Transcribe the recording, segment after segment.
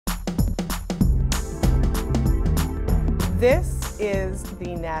This is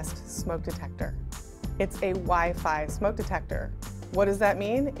the Nest smoke detector. It's a Wi-Fi smoke detector. What does that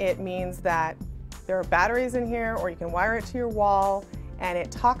mean? It means that there are batteries in here, or you can wire it to your wall, and it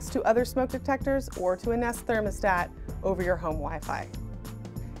talks to other smoke detectors or to a Nest thermostat over your home Wi-Fi.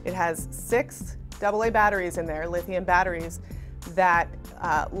 It has 6 AA batteries in there, lithium batteries, that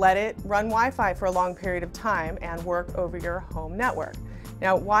let it run Wi-Fi for a long period of time and work over your home network.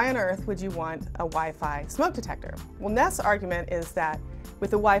 Now, why on earth would you want a Wi-Fi smoke detector? Well, Nest's argument is that with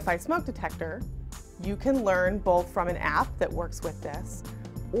a Wi-Fi smoke detector, you can learn both from an app that works with this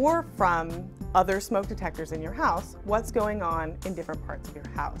or from other smoke detectors in your house what's going on in different parts of your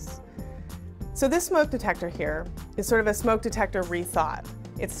house. So this smoke detector here is sort of a smoke detector rethought.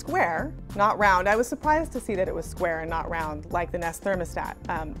 It's square, not round. I was surprised to see that it was square and not round like the Nest thermostat.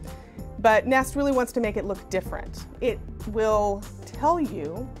 But Nest really wants to make it look different. It will tell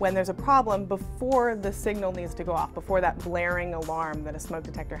you when there's a problem before the signal needs to go off, before that blaring alarm that a smoke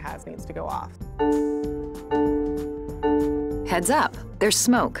detector has needs to go off. Heads up, there's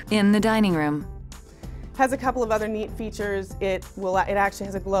smoke in the dining room. Has a couple of other neat features. It actually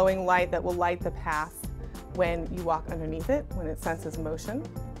has a glowing light that will light the path when you walk underneath it, when it senses motion.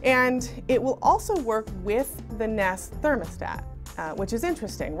 And it will also work with the Nest thermostat, which is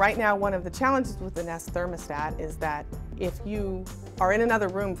interesting. Right now, one of the challenges with the Nest thermostat is that if you are in another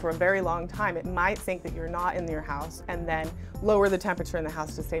room for a very long time, it might think that you're not in your house and then lower the temperature in the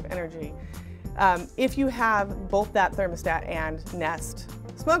house to save energy. If you have both that thermostat and Nest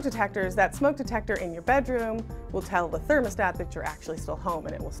smoke detectors, that smoke detector in your bedroom will tell the thermostat that you're actually still home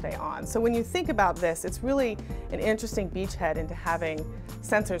and it will stay on. So when you think about this, it's really an interesting beachhead into having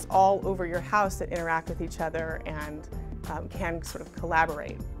sensors all over your house that interact with each other and can sort of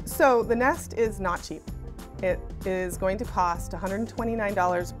collaborate. So the Nest is not cheap. It is going to cost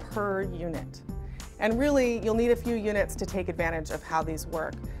 $129 per unit. And really, you'll need a few units to take advantage of how these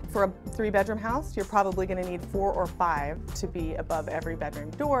work. For a 3-bedroom house, you're probably going to need 4 or 5 to be above every bedroom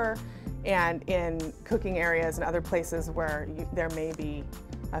door, and in cooking areas and other places where there may be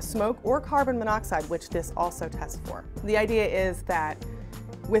smoke or carbon monoxide, which this also tests for. The idea is that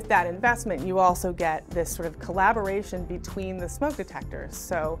with that investment, you also get this sort of collaboration between the smoke detectors.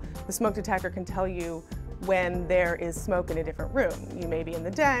 So the smoke detector can tell you when there is smoke in a different room. You may be in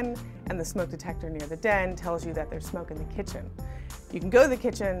the den, and the smoke detector near the den tells you that there's smoke in the kitchen. You can go to the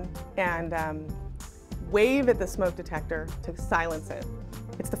kitchen and wave at the smoke detector to silence it.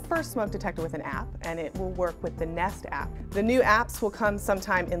 It's the first smoke detector with an app, and it will work with the Nest app. The new apps will come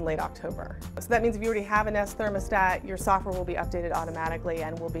sometime in late October. So that means if you already have a Nest thermostat, your software will be updated automatically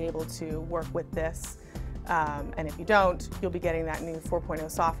and will be able to work with this. And if you don't, you'll be getting that new 4.0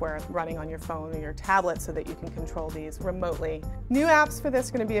 software running on your phone or your tablet so that you can control these remotely. New apps for this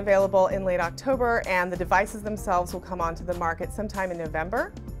are going to be available in late October, and the devices themselves will come onto the market sometime in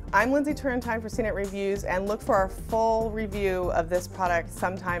November. I'm Lindsay Turrentine for CNET Reviews, and look for our full review of this product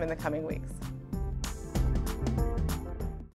sometime in the coming weeks.